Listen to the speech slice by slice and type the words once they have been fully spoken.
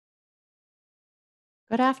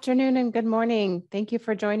Good afternoon and good morning. Thank you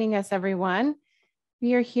for joining us, everyone.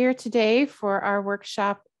 We are here today for our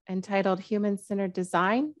workshop entitled Human-Centered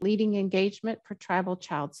Design, Leading Engagement for Tribal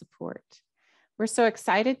Child Support. We're so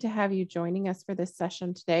excited to have you joining us for this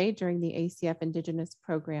session today during the ACF Indigenous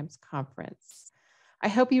Programs Conference. I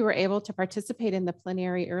hope you were able to participate in the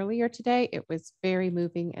plenary earlier today. It was very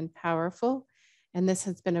moving and powerful, and this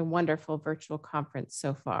has been a wonderful virtual conference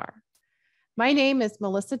so far. My name is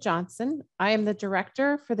Melissa Johnson. I am the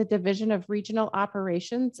Director for the Division of Regional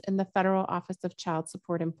Operations in the Federal Office of Child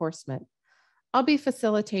Support Enforcement. I'll be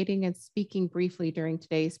facilitating and speaking briefly during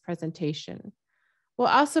today's presentation. We'll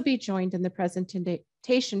also be joined in the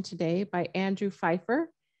presentation today by Andrew Pfeiffer.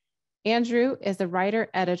 Andrew is a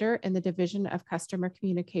writer-editor in the Division of Customer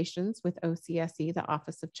Communications with OCSE, the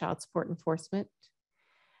Office of Child Support Enforcement.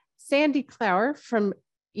 Sandy Clower from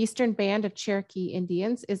Eastern Band of Cherokee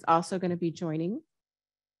Indians is also going to be joining.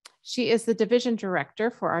 She is the division director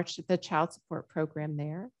for the child support program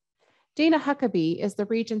there. Dana Huckabee is the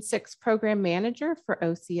Region 6 program manager for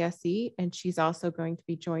OCSE, and she's also going to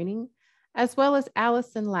be joining, as well as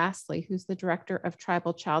Allison Lastly, who's the director of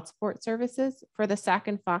tribal child support services for the Sac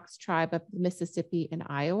and Fox tribe of Mississippi and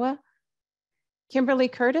Iowa. Kimberly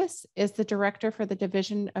Curtis is the director for the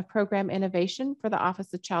Division of Program Innovation for the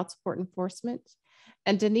Office of Child Support Enforcement.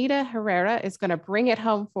 And Danita Herrera is going to bring it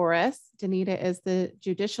home for us. Danita is the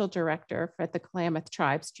Judicial Director for the Klamath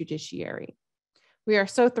Tribe's Judiciary. We are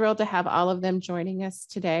so thrilled to have all of them joining us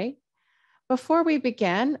today. Before we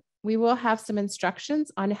begin, we will have some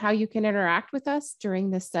instructions on how you can interact with us during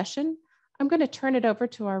this session. I'm going to turn it over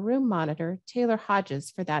to our room monitor, Taylor Hodges,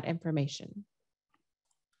 for that information.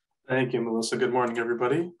 Thank you, Melissa. Good morning,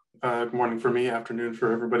 everybody. Good morning for me, afternoon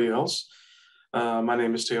for everybody else. My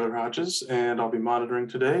name is Taylor Hodges, and I'll be monitoring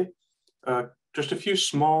today. Just a few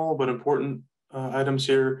small but important items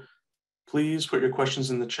here. Please put your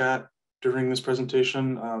questions in the chat during this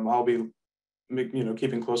presentation. I'll be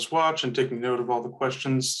keeping close watch and taking note of all the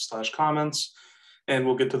questions/comments, and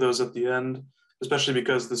we'll get to those at the end, especially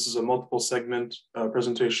because this is a multiple segment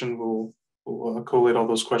presentation. We'll collate all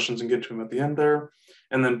those questions and get to them at the end there.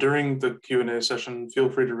 And then during the Q&A session, feel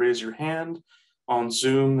free to raise your hand. On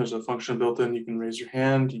Zoom, there's a function built in. You can raise your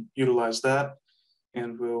hand, utilize that,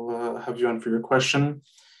 and we'll have you on for your question.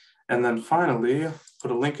 And then finally,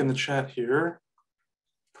 put a link in the chat here.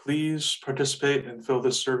 Please participate and fill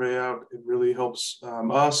this survey out. It really helps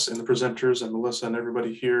us and the presenters and Melissa and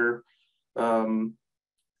everybody here.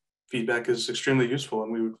 Feedback is extremely useful,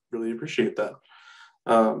 and we would really appreciate that.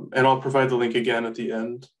 And I'll provide the link again at the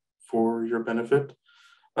end for your benefit.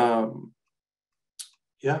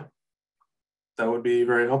 Yeah. That would be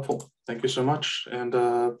very helpful. Thank you so much. And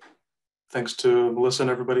thanks to Melissa and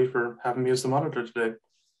everybody for having me as the monitor today.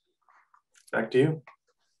 Back to you.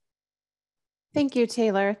 Thank you,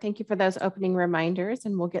 Taylor. Thank you for those opening reminders,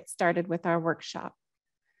 and we'll get started with our workshop.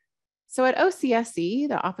 So at OCSE,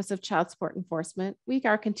 the Office of Child Support Enforcement, we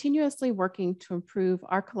are continuously working to improve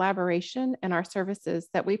our collaboration and our services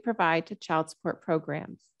that we provide to child support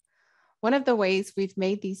programs. One of the ways we've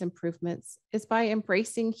made these improvements is by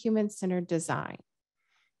embracing human-centered design.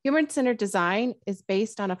 Human-centered design is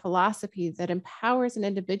based on a philosophy that empowers an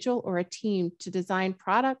individual or a team to design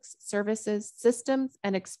products, services, systems,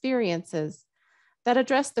 and experiences that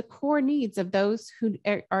address the core needs of those who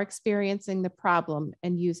are experiencing the problem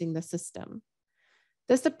and using the system.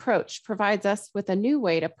 This approach provides us with a new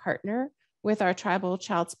way to partner with our tribal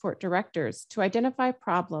child support directors to identify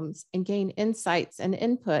problems and gain insights and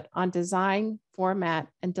input on design, format,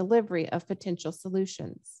 and delivery of potential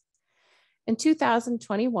solutions. In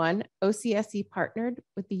 2021, OCSE partnered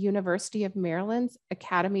with the University of Maryland's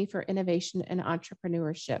Academy for Innovation and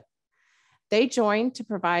Entrepreneurship. They joined to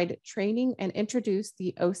provide training and introduce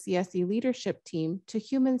the OCSE leadership team to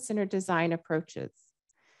human-centered design approaches.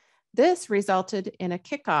 This resulted in a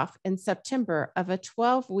kickoff in September of a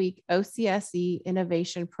 12-week OCSE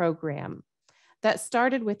innovation program that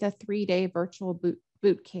started with a 3-day virtual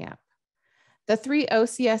boot camp. The 3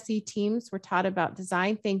 OCSE teams were taught about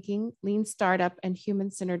design thinking, lean startup, and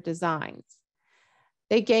human-centered designs.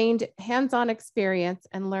 They gained hands-on experience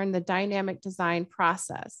and learned the dynamic design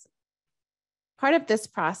process. Part of this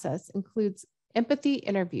process includes empathy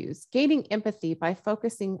interviews, gaining empathy by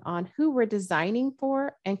focusing on who we're designing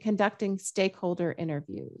for and conducting stakeholder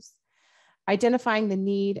interviews, identifying the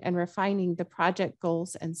need and refining the project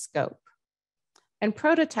goals and scope, and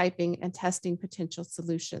prototyping and testing potential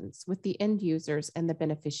solutions with the end users and the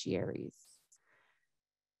beneficiaries.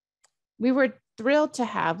 We were thrilled to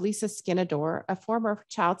have Lisa Skinador, a former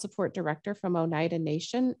child support director from Oneida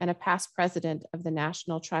Nation and a past president of the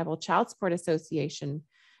National Tribal Child Support Association,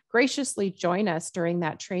 graciously join us during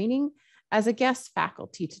that training as a guest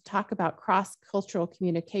faculty to talk about cross-cultural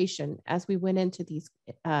communication as we went into these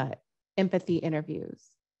empathy interviews.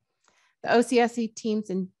 The OCSE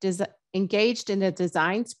teams engaged in a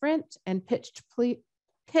design sprint and pitched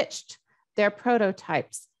their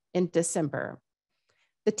prototypes in December.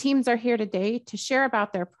 The teams are here today to share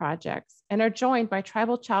about their projects and are joined by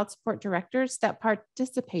tribal child support directors that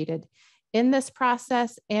participated in this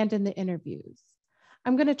process and in the interviews.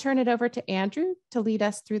 I'm going to turn it over to Andrew to lead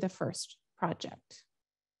us through the first project.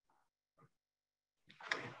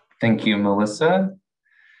 Thank you, Melissa.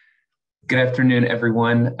 Good afternoon,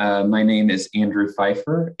 everyone. My name is Andrew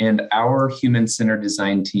Pfeiffer, and our human-centered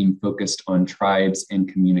design team focused on tribes and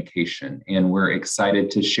communication, and we're excited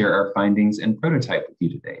to share our findings and prototype with you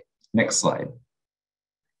today. Next slide.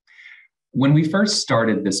 When we first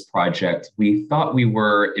started this project, we thought we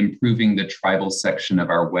were improving the tribal section of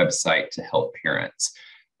our website to help parents.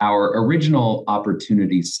 Our original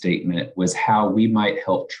opportunity statement was how we might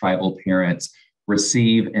help tribal parents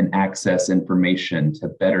receive and access information to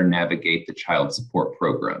better navigate the child support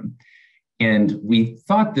program. And we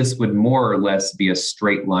thought this would more or less be a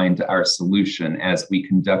straight line to our solution as we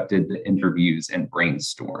conducted the interviews and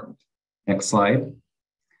brainstormed. Next slide.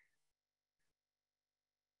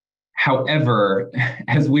 However,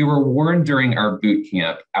 as we were warned during our boot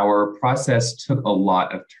camp, our process took a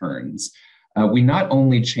lot of turns. We not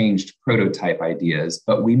only changed prototype ideas,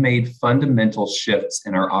 but we made fundamental shifts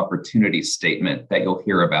in our opportunity statement that you'll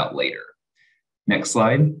hear about later. Next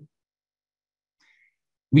slide.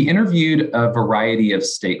 We interviewed a variety of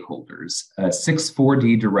stakeholders, 6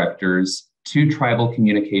 4D directors, 2 tribal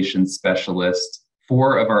communications specialists,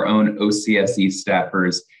 4 of our own OCSE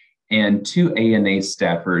staffers, and 2 ANA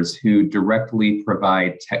staffers who directly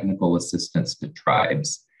provide technical assistance to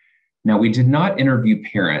tribes. Now, we did not interview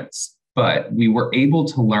parents, but we were able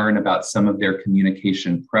to learn about some of their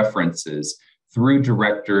communication preferences through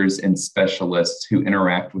directors and specialists who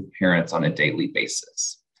interact with parents on a daily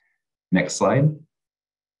basis. Next slide.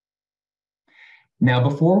 Now,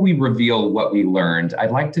 before we reveal what we learned,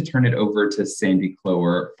 I'd like to turn it over to Sandy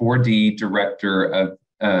Clower, 4D Director of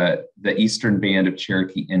the Eastern Band of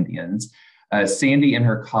Cherokee Indians. Sandy and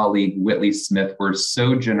her colleague, Whitley Smith, were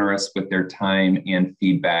so generous with their time and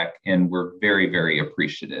feedback, and we're very, very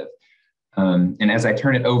appreciative. And as I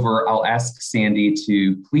turn it over, I'll ask Sandy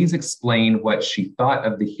to please explain what she thought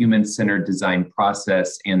of the human-centered design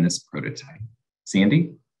process and this prototype.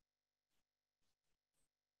 Sandy?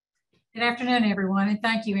 Good afternoon, everyone, and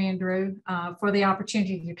thank you, Andrew, for the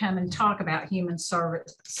opportunity to come and talk about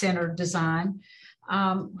human-centered design.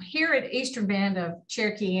 Here at Eastern Band of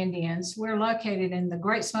Cherokee Indians, we're located in the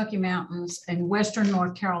Great Smoky Mountains in Western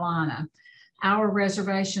North Carolina. Our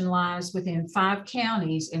reservation lies within 5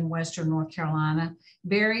 counties in Western North Carolina,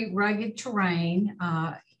 very rugged terrain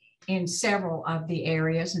in several of the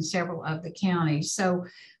areas and several of the counties. So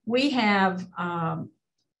we have, are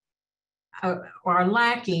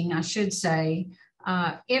lacking, I should say,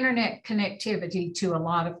 internet connectivity to a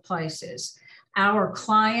lot of places. Our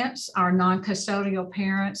clients, our non-custodial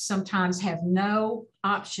parents, sometimes have no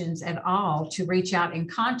options at all to reach out and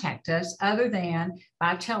contact us other than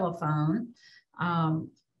by telephone.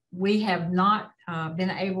 We have not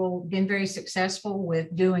been very successful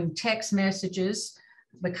with doing text messages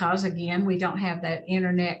because, again, we don't have that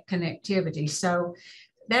internet connectivity. So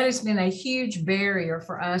that has been a huge barrier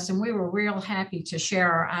for us, and we were real happy to share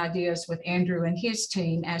our ideas with Andrew and his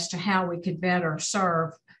team as to how we could better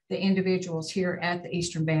serve the individuals here at the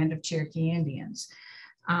Eastern Band of Cherokee Indians.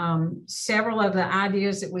 Several of the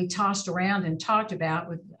ideas that we tossed around and talked about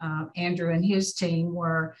with Andrew and his team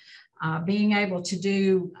were being able to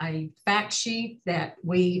do a fact sheet that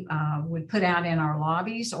we would put out in our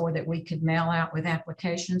lobbies or that we could mail out with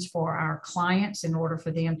applications for our clients in order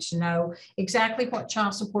for them to know exactly what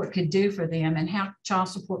child support could do for them and how child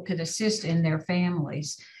support could assist in their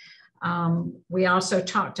families. We also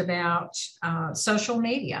talked about social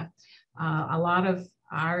media. A lot of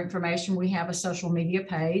our information, we have a social media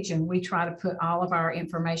page, and we try to put all of our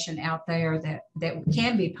information out there that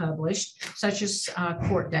can be published, such as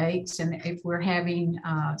court dates, and if we're having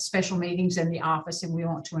special meetings in the office and we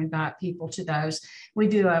want to invite people to those, we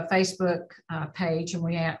do a Facebook page, and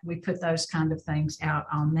we put those kind of things out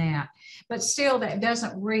on that. But still, that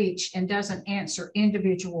doesn't reach and doesn't answer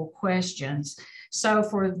individual questions. So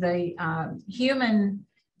for the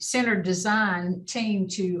human-centered design team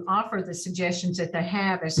to offer the suggestions that they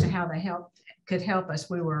have as to how they could help us,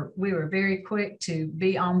 we were very quick to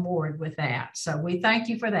be on board with that. So we thank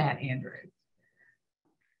you for that, Andrew.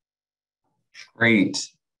 Great.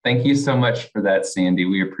 Thank you so much for that, Sandy.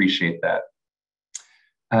 We appreciate that.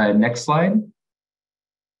 Next slide.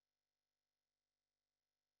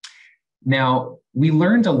 Now, we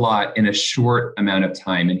learned a lot in a short amount of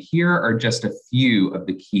time, and here are just a few of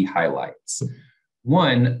the key highlights.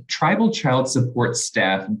 One, tribal child support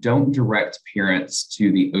staff don't direct parents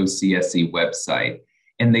to the OCSE website,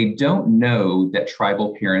 and they don't know that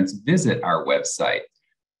tribal parents visit our website.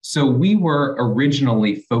 So we were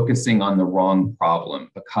originally focusing on the wrong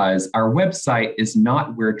problem because our website is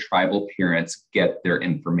not where tribal parents get their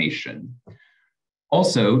information.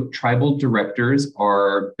 Also, tribal directors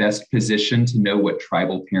are best positioned to know what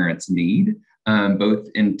tribal parents need, both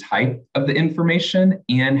in type of the information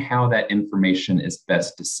and how that information is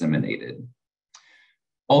best disseminated.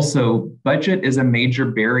 Also, budget is a major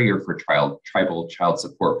barrier for tribal child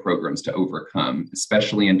support programs to overcome,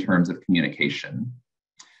 especially in terms of communication.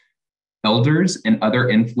 Elders and other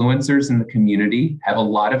influencers in the community have a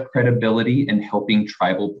lot of credibility in helping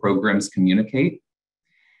tribal programs communicate.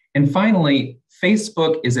 And finally,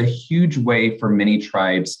 Facebook is a huge way for many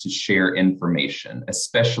tribes to share information,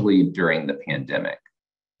 especially during the pandemic.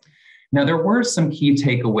 Now, there were some key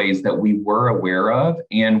takeaways that we were aware of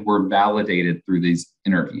and were validated through these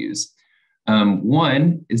interviews.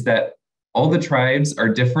 One is that all the tribes are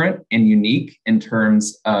different and unique in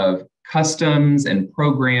terms of customs and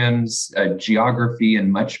programs, geography,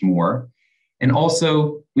 and much more. And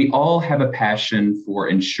also, we all have a passion for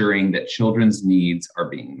ensuring that children's needs are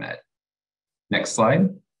being met. Next slide.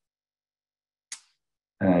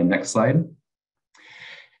 Next slide.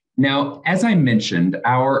 Now, as I mentioned,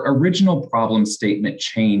 our original problem statement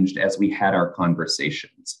changed as we had our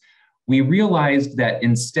conversations. We realized that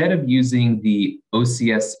instead of using the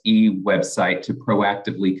OCSE website to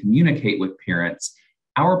proactively communicate with parents,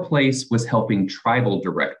 our place was helping tribal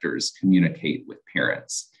directors communicate with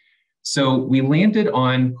parents. So we landed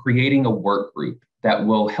on creating a work group that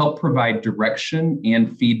will help provide direction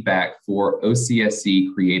and feedback for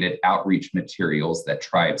OCSE created outreach materials that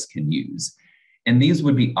tribes can use. And these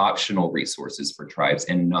would be optional resources for tribes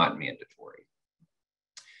and not mandatory.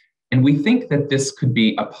 And we think that this could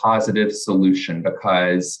be a positive solution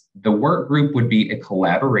because the work group would be a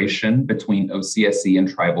collaboration between OCSE and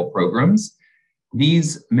tribal programs.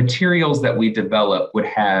 These materials that we develop would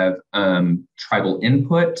have tribal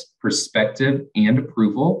input, perspective, and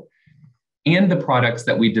approval. And the products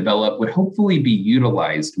that we develop would hopefully be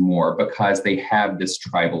utilized more because they have this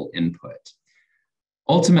tribal input.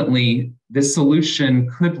 Ultimately, this solution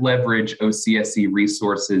could leverage OCSE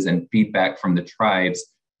resources and feedback from the tribes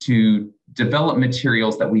to develop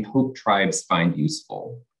materials that we hope tribes find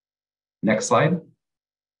useful. Next slide.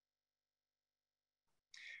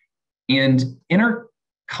 And in our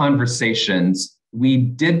conversations, we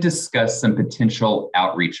did discuss some potential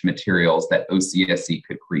outreach materials that OCSE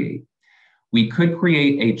could create. We could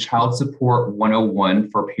create a child support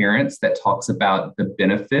 101 for parents that talks about the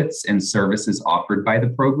benefits and services offered by the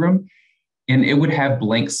program. And it would have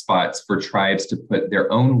blank spots for tribes to put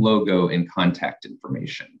their own logo and contact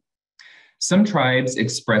information. Some tribes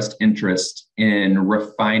expressed interest in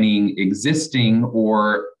refining existing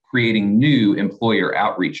or creating new employer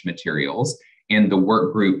outreach materials, and the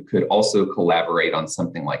work group could also collaborate on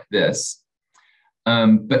something like this.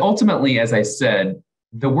 But ultimately, as I said,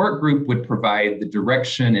 the work group would provide the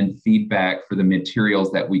direction and feedback for the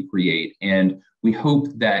materials that we create, and we hope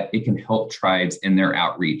that it can help tribes in their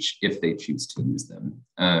outreach if they choose to use them.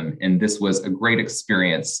 And this was a great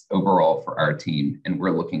experience overall for our team, and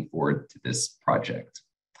we're looking forward to this project.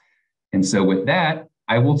 And so with that,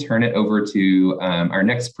 I will turn it over to our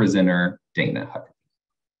next presenter, Dana Huckabee.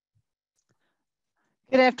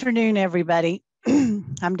 Good afternoon, everybody.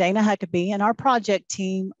 I'm Dana Huckabee, and our project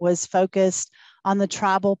team was focused on the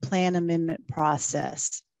tribal plan amendment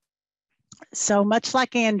process. So much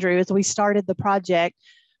like Andrew, as we started the project,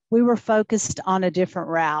 we were focused on a different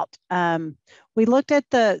route. We looked at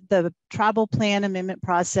the tribal plan amendment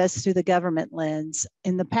process through the government lens.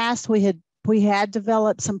 In the past, we had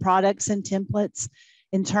developed some products and templates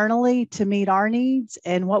internally to meet our needs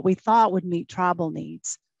and what we thought would meet tribal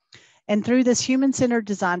needs. And through this human-centered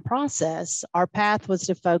design process, our path was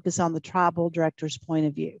to focus on the tribal director's point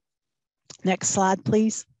of view. Next slide,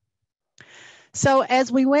 please. So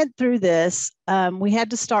as we went through this, we had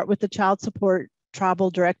to start with the child support tribal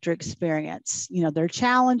director experience, their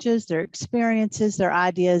challenges, their experiences, their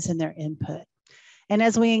ideas, and their input. And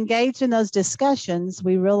as we engaged in those discussions,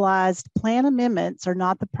 we realized plan amendments are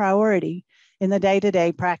not the priority in the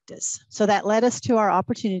day-to-day practice. So that led us to our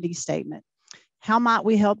opportunity statement. How might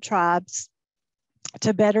we help tribes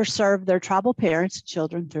to better serve their tribal parents and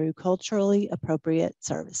children through culturally appropriate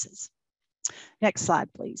services? Next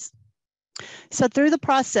slide, please. So through the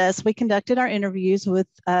process, we conducted our interviews with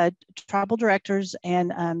tribal directors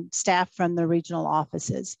and staff from the regional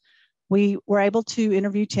offices. We were able to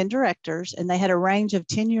interview 10 directors, and they had a range of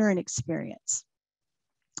tenure and experience.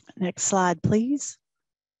 Next slide, please.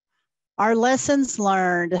 Our lessons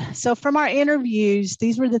learned. So from our interviews,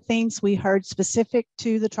 these were the things we heard specific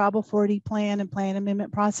to the Tribal 4D plan and plan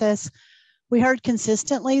amendment process. We heard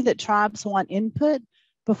consistently that tribes want input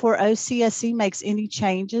before OCSC makes any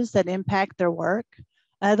changes that impact their work.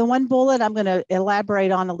 The one bullet I'm going to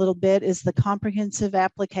elaborate on a little bit is the comprehensive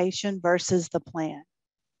application versus the plan.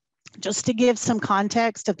 Just to give some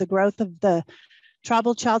context of the growth of the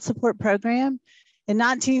Tribal Child Support Program, in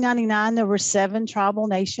 1999, there were 7 tribal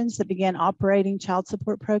nations that began operating child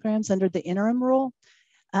support programs under the interim rule.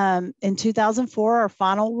 In 2004, our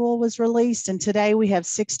final rule was released, and today we have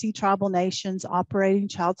 60 tribal nations operating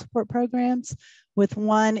child support programs, with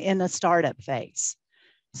 1 in a startup phase.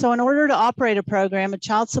 So in order to operate a program, a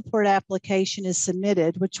child support application is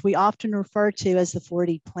submitted, which we often refer to as the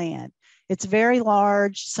 4D plan. It's very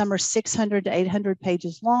large. Some are 600 to 800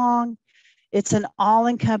 pages long. It's an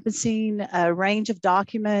all-encompassing range of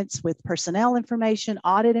documents with personnel information,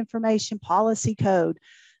 audit information, policy code,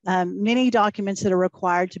 many documents that are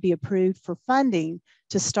required to be approved for funding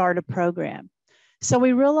to start a program. So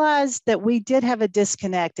we realized that we did have a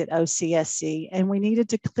disconnect at OCSC, and we needed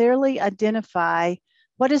to clearly identify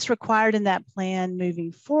what is required in that plan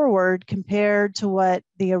moving forward compared to what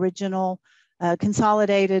the original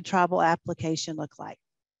consolidated tribal application looked like.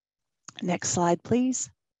 Next slide,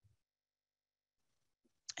 please.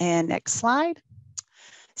 And next slide.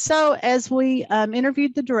 So as we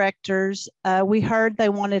interviewed the directors, we heard they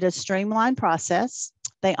wanted a streamlined process.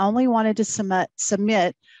 They only wanted to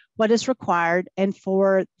submit what is required and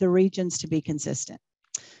for the regions to be consistent.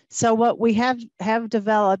 So what we have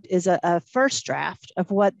developed is a first draft of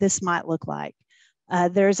what this might look like.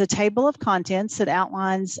 There's a table of contents that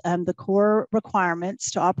outlines the core requirements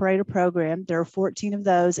to operate a program. There are 14 of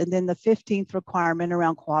those, and then the 15th requirement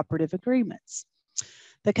around cooperative agreements.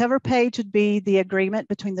 The cover page would be the agreement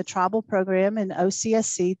between the tribal program and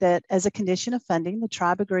OCSC that as a condition of funding, the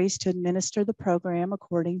tribe agrees to administer the program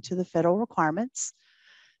according to the federal requirements.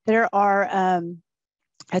 There are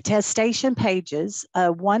attestation pages,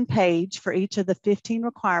 1 page for each of the 15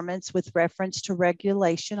 requirements with reference to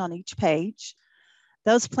regulation on each page.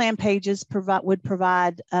 Those plan pages would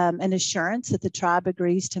provide an assurance that the tribe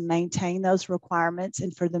agrees to maintain those requirements.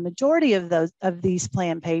 And for the majority of these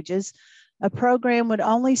plan pages, a program would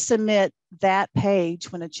only submit that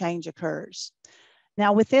page when a change occurs.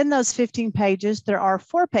 Now, within those 15 pages, there are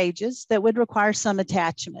 4 pages that would require some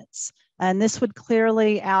attachments. And this would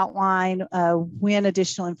clearly outline when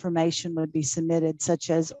additional information would be submitted, such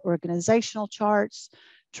as organizational charts,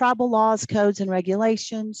 tribal laws, codes, and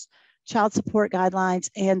regulations, child support guidelines,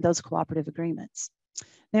 and those cooperative agreements.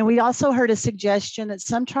 Then we also heard a suggestion that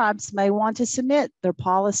some tribes may want to submit their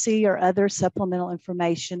policy or other supplemental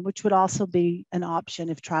information, which would also be an option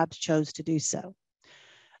if tribes chose to do so.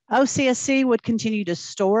 OCSC would continue to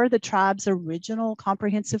store the tribe's original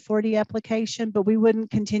comprehensive 4D application, but we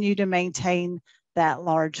wouldn't continue to maintain that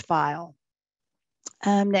large file.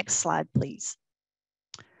 Next slide, please.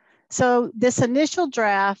 So this initial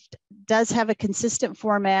draft does have a consistent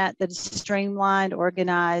format that is streamlined,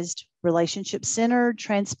 organized, relationship-centered,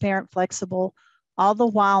 transparent, flexible, all the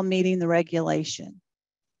while meeting the regulation.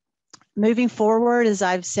 Moving forward, as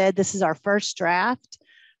I've said, this is our first draft.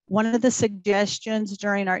 One of the suggestions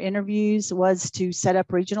during our interviews was to set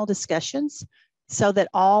up regional discussions so that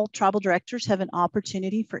all tribal directors have an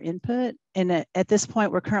opportunity for input. And at this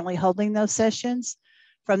point, we're currently holding those sessions.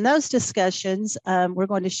 From those discussions, we're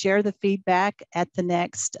going to share the feedback at the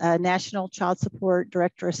next National Child Support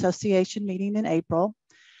Director Association meeting in April.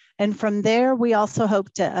 And from there, we also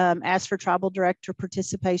hope to ask for tribal director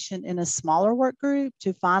participation in a smaller work group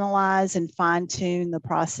to finalize and fine-tune the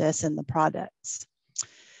process and the products.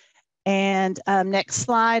 And next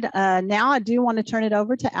slide. Now I do want to turn it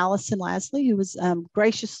over to Allison Lasley, who was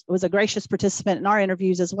a gracious participant in our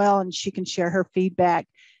interviews as well, and she can share her feedback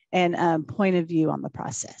and point of view on the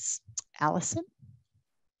process. Allison?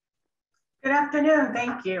 Good afternoon,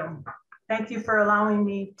 thank you. Thank you for allowing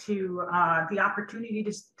me to the opportunity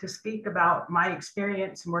to speak about my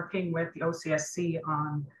experience working with the OCSC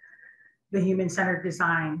on the human-centered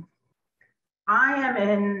design.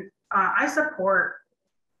 I support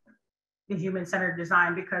the human-centered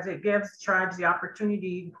design because it gives tribes the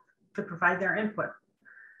opportunity to provide their input.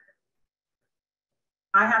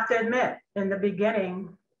 I have to admit, in the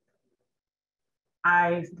beginning,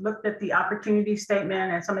 I looked at the opportunity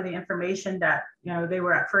statement and some of the information that, you know, they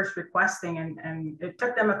were at first requesting, and it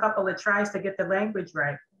took them a couple of tries to get the language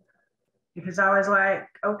right, because I was like,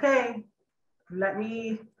 okay, let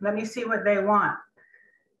me see what they want.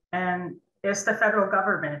 And it's the federal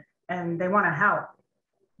government and they want to help,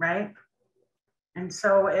 right? And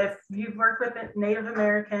so if you've worked with Native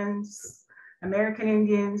Americans, American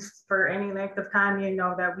Indians for any length of time, you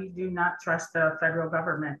know that we do not trust the federal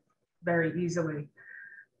government very easily.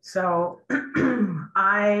 So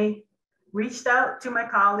I reached out to my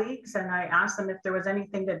colleagues and I asked them if there was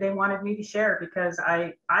anything that they wanted me to share, because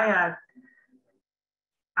I had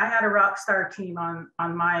a rock star team on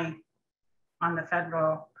the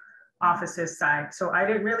federal office's side. So I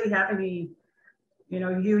didn't really have any, you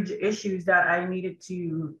know, huge issues that I needed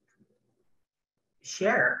to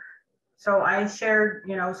share. So I shared,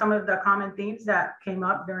 you know, some of the common themes that came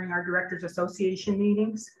up during our Directors Association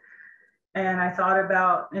meetings. And I thought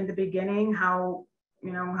about in the beginning how,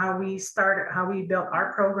 you know, how we built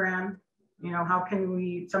our program, you know, how can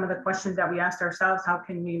we, some of the questions that we asked ourselves, how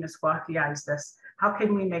can we Meskwaki-ize this? How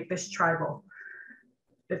can we make this tribal?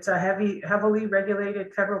 It's a heavily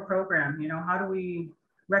regulated federal program. You know, how do we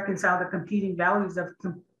reconcile the competing values of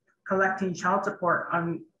collecting child support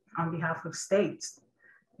on behalf of states,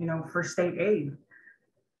 you know, for state aid?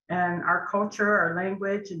 And our culture, our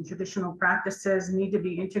language, and traditional practices need to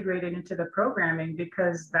be integrated into the programming,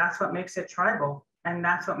 because that's what makes it tribal and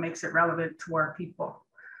that's what makes it relevant to our people.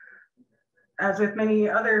 As with many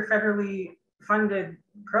other federally funded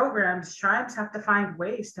programs, tribes have to find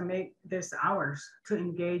ways to make this ours, to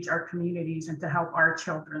engage our communities and to help our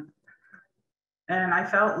children. And I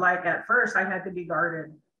felt like at first I had to be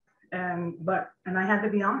guarded, and I had to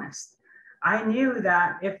be honest. I knew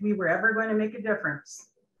that if we were ever going to make a difference,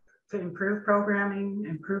 to improve programming,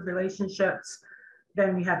 improve relationships,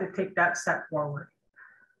 then we had to take that step forward.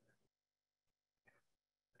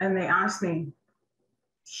 And they asked me,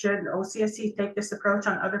 should OCSC take this approach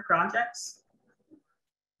on other projects?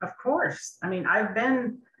 Of course. I mean, I've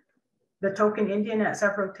been the token Indian at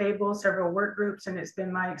several tables, several work groups, and it's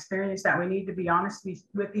been my experience that we need to be honest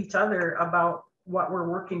with each other about what we're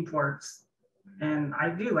working towards. And I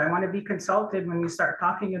want to be consulted when we start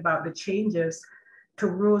talking about the changes to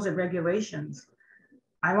rules and regulations.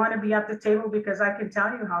 I want to be at the table because I can tell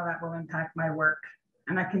you how that will impact my work.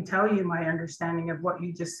 And I can tell you my understanding of what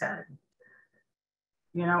you just said.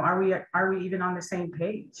 You know, are we even on the same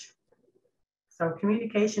page? So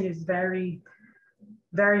communication is very,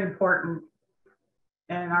 very important.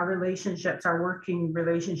 And our relationships, our working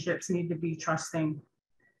relationships need to be trusting.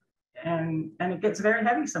 And it gets very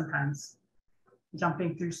heavy sometimes,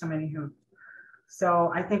 jumping through so many hoops.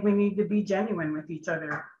 So I think we need to be genuine with each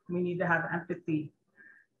other. We need to have empathy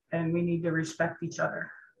and we need to respect each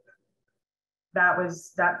other.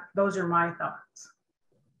 Those are my thoughts.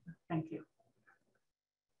 Thank you.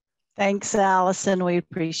 Thanks, Allison. We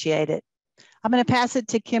appreciate it. I'm going to pass it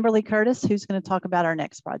to Kimberly Curtis, who's going to talk about our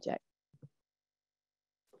next project.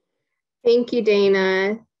 Thank you,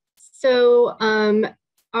 Dana. So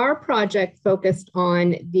our project focused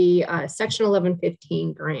on the Section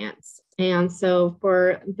 1115 grants. And so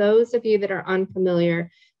for those of you that are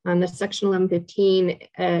unfamiliar, the Section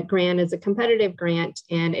 1115 grant is a competitive grant,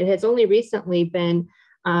 and it has only recently been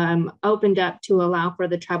opened up to allow for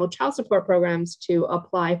the tribal child support programs to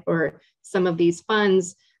apply for some of these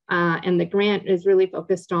funds. And the grant is really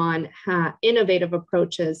focused on innovative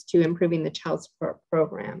approaches to improving the child support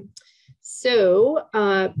program. So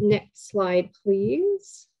next slide,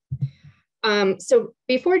 please. So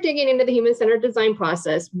before digging into the human-centered design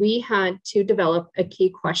process, we had to develop a key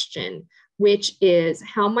question, which is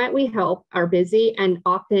how might we help our busy and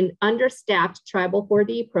often understaffed tribal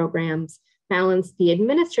 4D programs balance the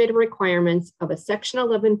administrative requirements of a Section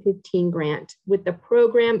 1115 grant with the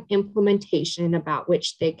program implementation about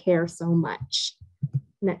which they care so much.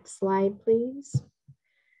 Next slide, please.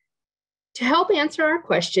 To help answer our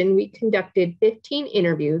question, we conducted 15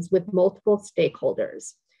 interviews with multiple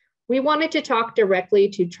stakeholders. We wanted to talk directly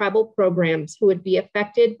to tribal programs who would be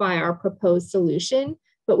affected by our proposed solution,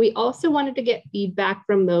 but we also wanted to get feedback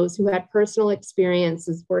from those who had personal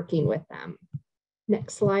experiences working with them.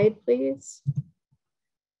 Next slide, please.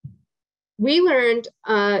 We learned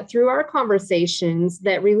through our conversations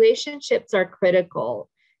that relationships are critical.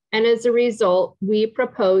 And as a result, we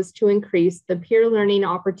propose to increase the peer learning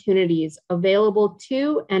opportunities available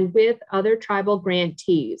to and with other tribal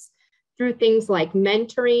grantees through things like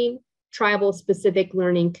mentoring, tribal-specific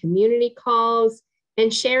learning community calls,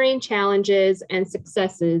 and sharing challenges and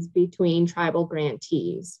successes between tribal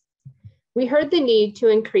grantees. We heard the need to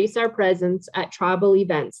increase our presence at tribal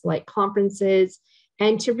events like conferences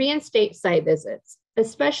and to reinstate site visits,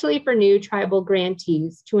 especially for new tribal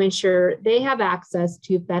grantees, to ensure they have access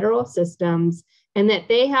to federal systems and that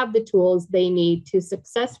they have the tools they need to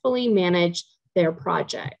successfully manage their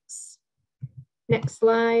projects. Next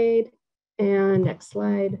slide, and next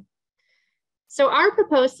slide. So our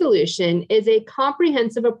proposed solution is a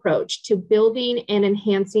comprehensive approach to building and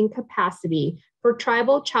enhancing capacity for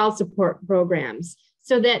tribal child support programs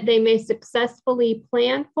so that they may successfully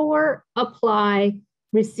plan for, apply,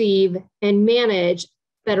 receive, and manage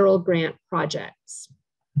federal grant projects.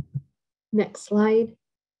 Next slide.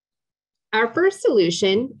 Our first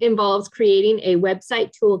solution involves creating a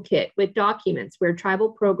website toolkit with documents where tribal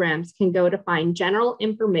programs can go to find general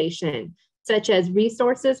information, such as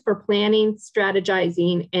resources for planning,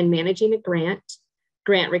 strategizing, and managing a grant,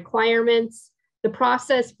 grant requirements, the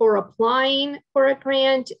process for applying for a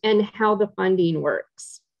grant, and how the funding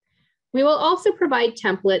works. We will also provide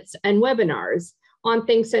templates and webinars on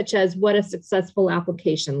things such as what a successful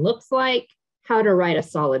application looks like, how to write a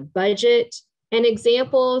solid budget, and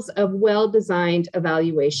examples of well-designed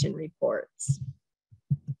evaluation reports.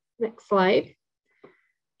 Next slide.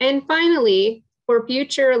 And finally, for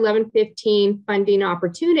future 1115 funding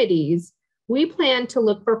opportunities, we plan to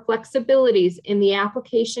look for flexibilities in the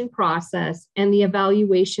application process and the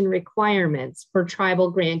evaluation requirements for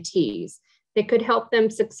tribal grantees that could help them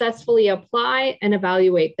successfully apply and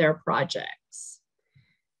evaluate their projects.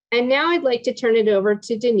 And now I'd like to turn it over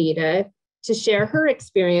to Danita to share her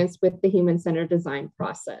experience with the human-centered design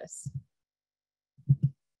process.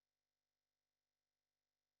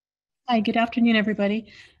 Hi, good afternoon,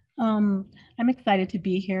 everybody. I'm excited to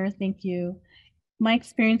be here. Thank you. My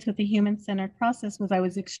experience with the human-centered process was I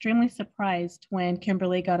was extremely surprised when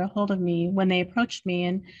Kimberly got a hold of me, when they approached me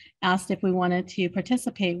and asked if we wanted to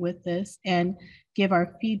participate with this and give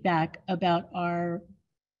our feedback about our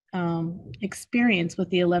experience with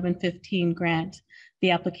the 1115 grant,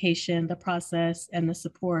 the application, the process, and the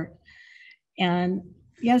support. And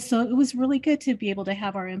yeah, so it was really good to be able to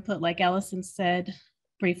have our input, like Allison said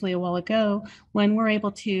briefly a while ago, when we're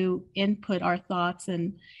able to input our thoughts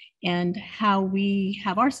and how we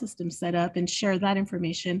have our system set up and share that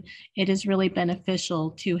information, it is really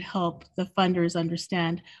beneficial to help the funders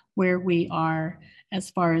understand where we are as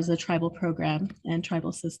far as a tribal program and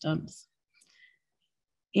tribal systems.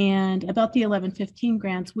 And about the 1115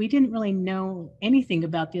 grants, we didn't really know anything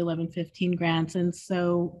about the 1115 grants. And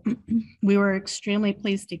so we were extremely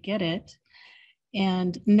pleased to get it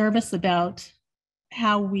and nervous about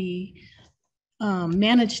how we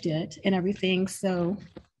managed it and everything. So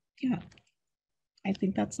yeah, I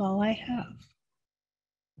think that's all I have.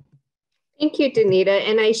 Thank you, Danita.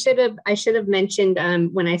 And I should have mentioned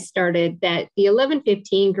when I started that the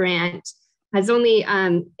 1115 grant has only,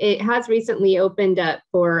 it has recently opened up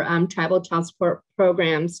for tribal child support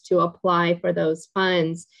programs to apply for those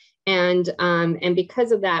funds. And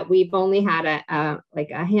because of that, we've only had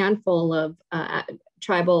a handful of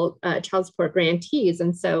tribal child support grantees.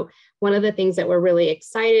 And so one of the things that we're really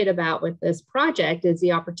excited about with this project is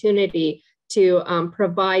the opportunity to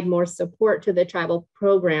provide more support to the tribal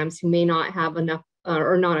programs who may not have enough,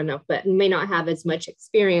 or not enough, but may not have as much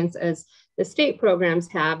experience as the state programs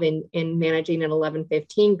have in managing an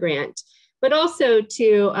 1115 grant, but also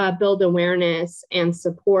to build awareness and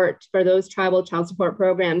support for those tribal child support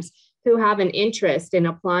programs who have an interest in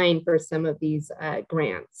applying for some of these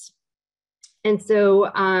grants. And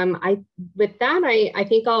so with that, I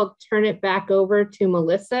think I'll turn it back over to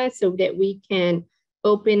Melissa so that we can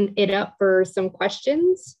open it up for some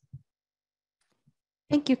questions.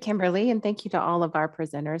 Thank you, Kimberly, and thank you to all of our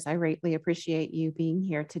presenters. I greatly appreciate you being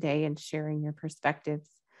here today and sharing your perspectives.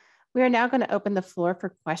 We are now going to open the floor for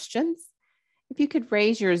questions. If you could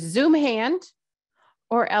raise your Zoom hand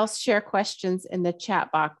or else share questions in the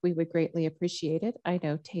chat box, we would greatly appreciate it. I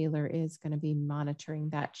know Taylor is going to be monitoring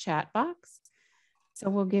that chat box. So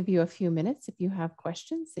we'll give you a few minutes if you have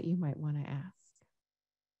questions that you might want to ask.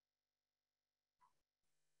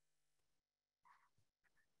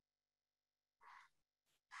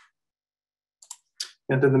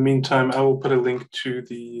 And in the meantime, I will put a link to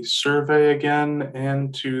the survey again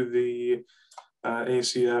and to the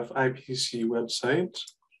ACF IPC website,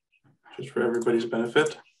 just for everybody's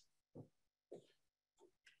benefit.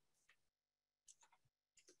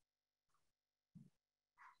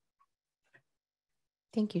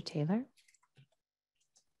 Thank you, Taylor.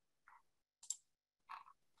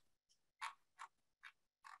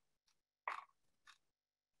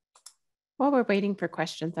 While we're waiting for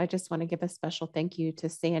questions, I just want to give a special thank you to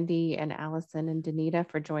Sandy and Allison and Danita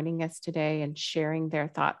for joining us today and sharing their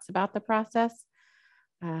thoughts about the process.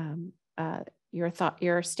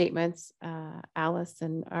 your statements,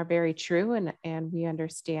 Allison, are very true, and we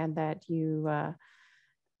understand that you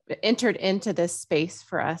entered into this space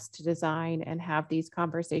for us to design and have these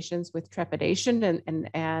conversations with trepidation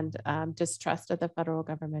and distrust of the federal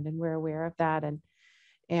government, and we're aware of that.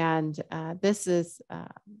 And this is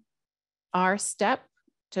our step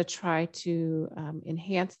to try to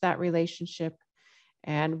enhance that relationship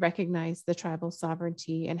and recognize the tribal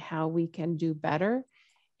sovereignty and how we can do better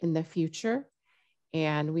in the future.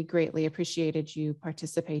 And we greatly appreciated you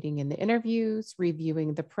participating in the interviews,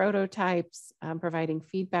 reviewing the prototypes, providing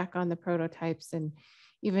feedback on the prototypes, and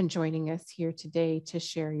even joining us here today to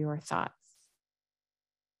share your thoughts.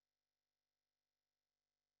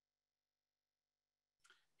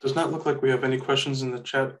 Does not look like we have any questions in the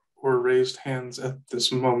chat or raised hands at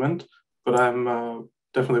this moment, but I'm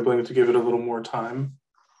definitely willing to give it a little more time.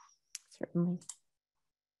 Certainly.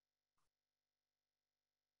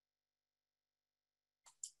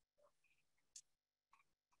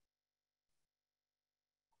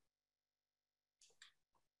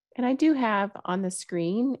 And I do have on the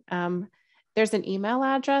screen, there's an email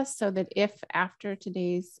address so that if after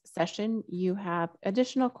today's session you have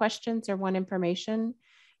additional questions or want information,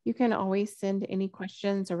 you can always send any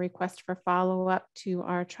questions or request for follow-up to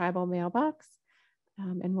our tribal mailbox.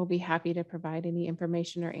 And we'll be happy to provide any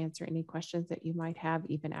information or answer any questions that you might have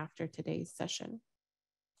even after today's session.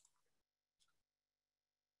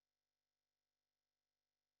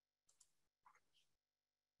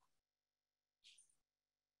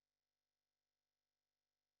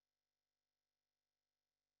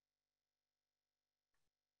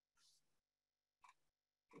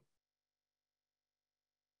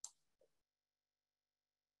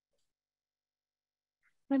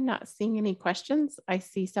 I'm not seeing any questions. I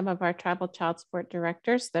see some of our tribal child support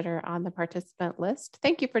directors that are on the participant list.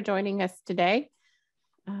 Thank you for joining us today.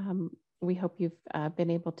 We hope you've been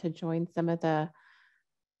able to join some of the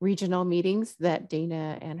regional meetings that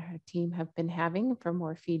Dana and her team have been having for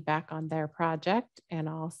more feedback on their project, and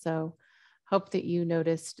also hope that you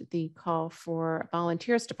noticed the call for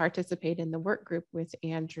volunteers to participate in the work group with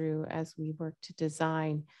Andrew as we work to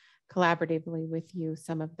design collaboratively with you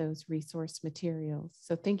some of those resource materials.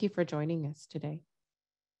 So thank you for joining us today.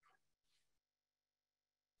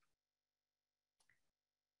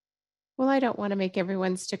 Well, I don't want to make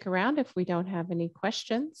everyone stick around if we don't have any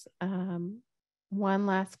questions. One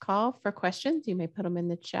last call for questions. You may put them in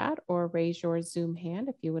the chat or raise your Zoom hand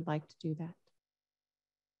if you would like to do that.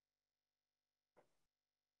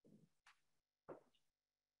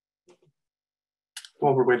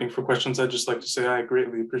 While we're waiting for questions, I'd just like to say I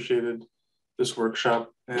greatly appreciated this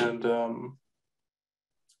workshop, and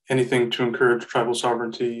anything to encourage tribal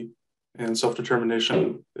sovereignty and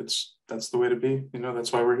self-determination, that's the way to be. You know,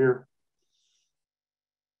 that's why we're here.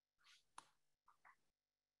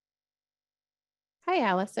 Hi,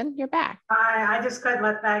 Allison, you're back. Hi, I just couldn't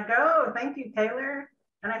let that go. Thank you, Taylor.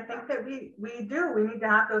 And I think that we need to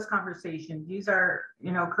have those conversations. These are,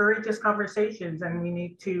 you know, courageous conversations, and we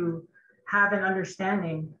need to have an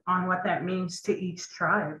understanding on what that means to each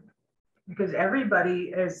tribe, because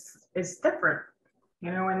everybody is different,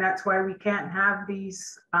 you know, and that's why we can't have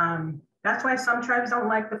these, that's why some tribes don't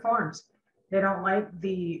like the forms. They don't like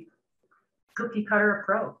the cookie cutter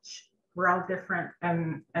approach. We're all different,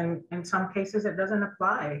 and in some cases it doesn't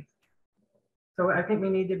apply. So I think we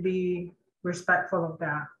need to be respectful of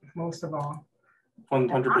that, most of all.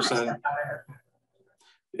 100%.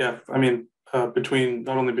 Yeah, I mean, between,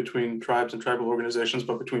 not only between tribes and tribal organizations,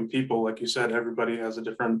 but between people, like you said, everybody has a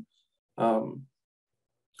different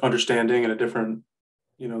understanding and a different,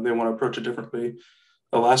 you know, they want to approach it differently.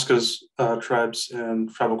 Alaska's tribes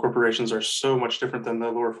and tribal corporations are so much different than the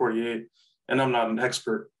lower 48. And I'm not an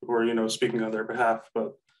expert or, you know, speaking on their behalf,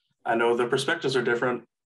 but I know the perspectives are different,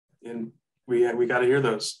 and we got to hear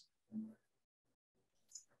those.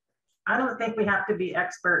 I don't think we have to be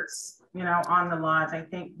experts, you know, on the laws. I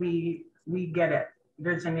think we get it.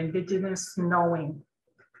 There's an indigenous knowing,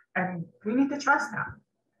 and we need to trust that.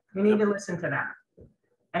 We need to listen to that,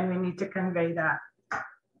 and we need to convey that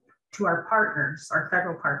to our partners, our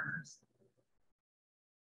federal partners.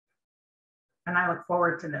 And I look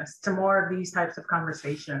forward to this, to more of these types of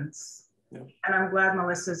conversations. Yeah. And I'm glad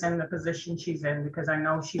Melissa's in the position she's in, because I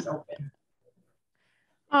know she's open.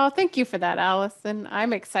 Oh, thank you for that, Allison.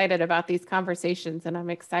 I'm excited about these conversations, and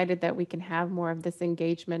I'm excited that we can have more of this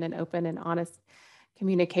engagement and open and honest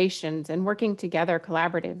communications and working together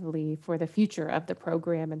collaboratively for the future of the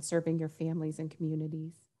program and serving your families and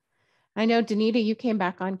communities. I know, Danita, you came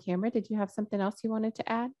back on camera. Did you have something else you wanted to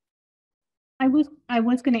add? I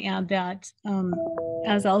was going to add that,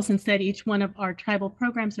 as Allison said, each one of our tribal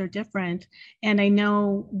programs are different. And I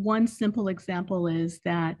know one simple example is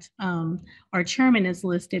that our chairman is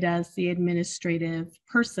listed as the administrative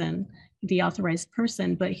person, the authorized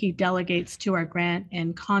person, but he delegates to our grant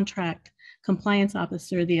and contract compliance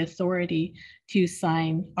officer the authority to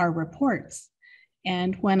sign our reports.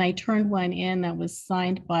 And when I turned one in that was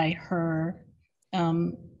signed by her,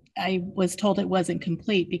 I was told it wasn't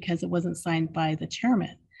complete because it wasn't signed by the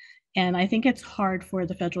chairman. And I think it's hard for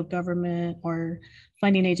the federal government or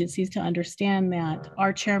funding agencies to understand that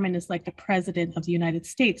our chairman is like the president of the United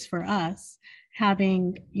States for us.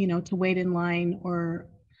 Having, to wait in line or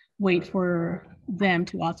wait for them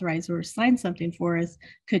to authorize or sign something for us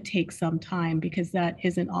could take some time, because that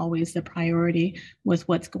isn't always the priority with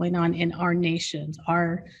what's going on in our nations,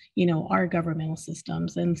 our governmental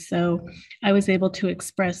systems. And so I was able to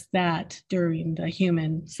express that during the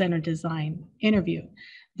human-centered design interview,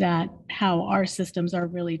 that how our systems are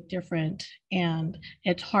really different, and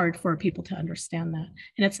it's hard for people to understand that.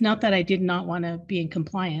 And it's not that I did not want to be in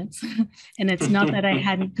compliance, and it's not that I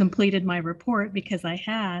hadn't completed my report, because I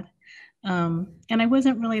had. And I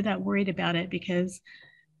wasn't really that worried about it because,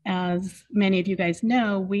 as many of you guys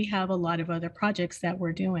know, we have a lot of other projects that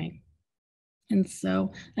we're doing. And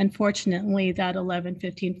so unfortunately, that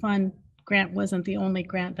 1115 fund grant wasn't the only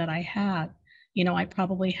grant that I had. I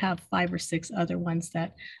probably have 5 or 6 other ones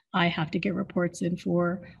that I have to get reports in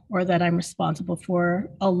for, or that I'm responsible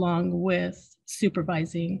for, along with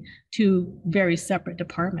supervising 2 very separate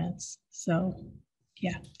departments. So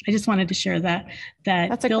yeah, I just wanted to share that.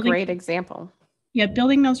 That's a great example. Yeah,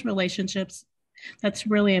 building those relationships, that's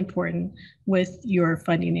really important with your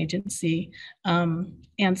funding agency.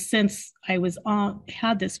 And since I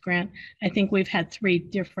had this grant, I think we've had 3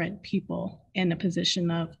 different people in a position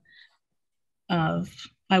of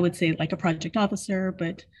I would say like a project officer,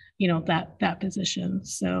 but that position.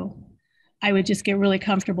 So I would just get really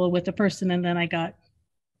comfortable with the person, and then I got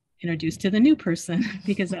introduced to the new person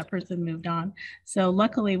because that person moved on. So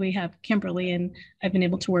luckily we have Kimberly, and I've been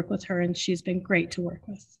able to work with her, and she's been great to work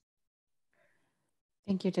with.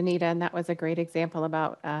 Thank you, Danita. And that was a great example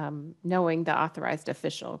about knowing the authorized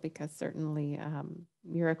official, because certainly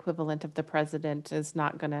your equivalent of the president is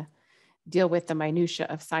not going to deal with the minutia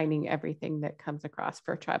of signing everything that comes across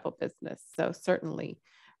for tribal business. So certainly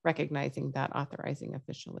recognizing that authorizing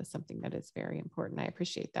official is something that is very important. I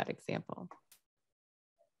appreciate that example.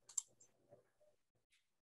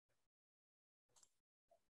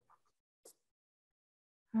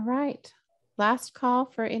 All right, last call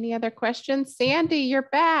for any other questions. Sandy, you're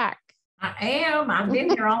back. I am. I've been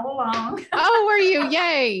here all along. Oh, were you?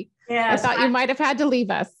 Yay. Yes. I thought you might have had to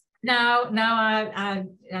leave us. No, I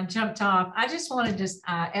jumped off. I just wanted to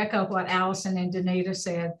echo what Allison and Danita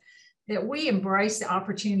said, that we embrace the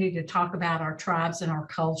opportunity to talk about our tribes and our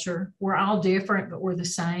culture. We're all different, but we're the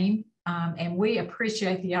same. And we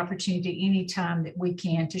appreciate the opportunity anytime that we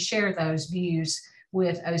can to share those views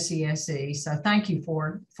with OCSE. So thank you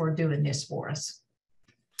for doing this for us.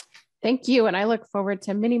 Thank you. And I look forward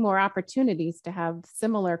to many more opportunities to have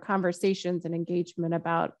similar conversations and engagement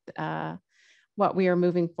about what we are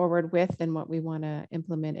moving forward with and what we want to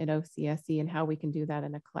implement at OCSE, and how we can do that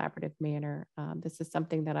in a collaborative manner. This is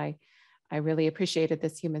something that I really appreciated,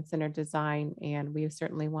 this human-centered design, and we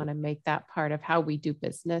certainly want to make that part of how we do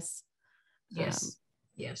business. Yes,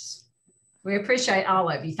 yes. We appreciate all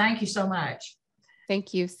of you. Thank you so much.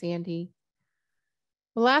 Thank you, Sandy.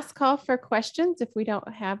 Well, last call for questions. If we don't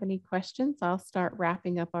have any questions, I'll start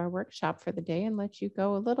wrapping up our workshop for the day and let you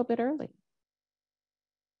go a little bit early.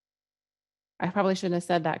 I probably shouldn't have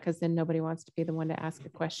said that, because then nobody wants to be the one to ask a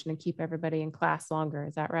question and keep everybody in class longer.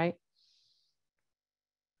 Is that right?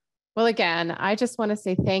 Well, again, I just want to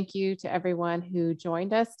say thank you to everyone who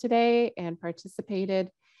joined us today and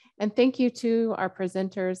participated. And thank you to our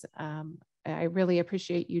presenters. I really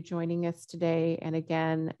appreciate you joining us today. And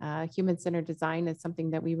again, human-centered design is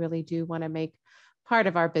something that we really do want to make part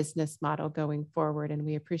of our business model going forward. And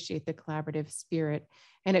we appreciate the collaborative spirit.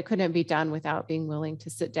 And it couldn't be done without being willing to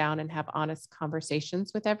sit down and have honest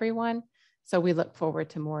conversations with everyone. So we look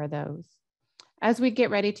forward to more of those. As we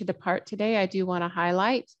get ready to depart today, I do want to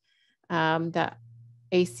highlight the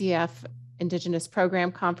ACF Indigenous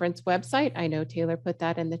Program Conference website. I know Taylor put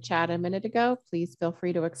that in the chat a minute ago. Please feel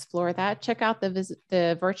free to explore that. Check out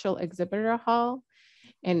the virtual exhibitor hall,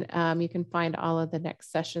 and you can find all of the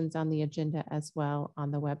next sessions on the agenda as well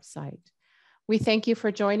on the website. We thank you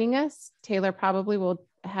for joining us. Taylor probably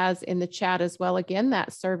has in the chat as well, again,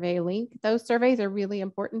 that survey link. Those surveys are really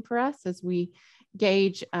important for us as we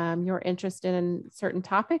gauge your interest in certain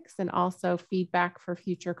topics and also feedback for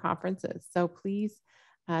future conferences. So please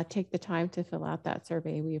take the time to fill out that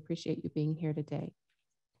survey. We appreciate you being here today.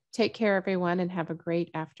 Take care, everyone, and have a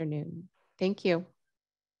great afternoon. Thank you.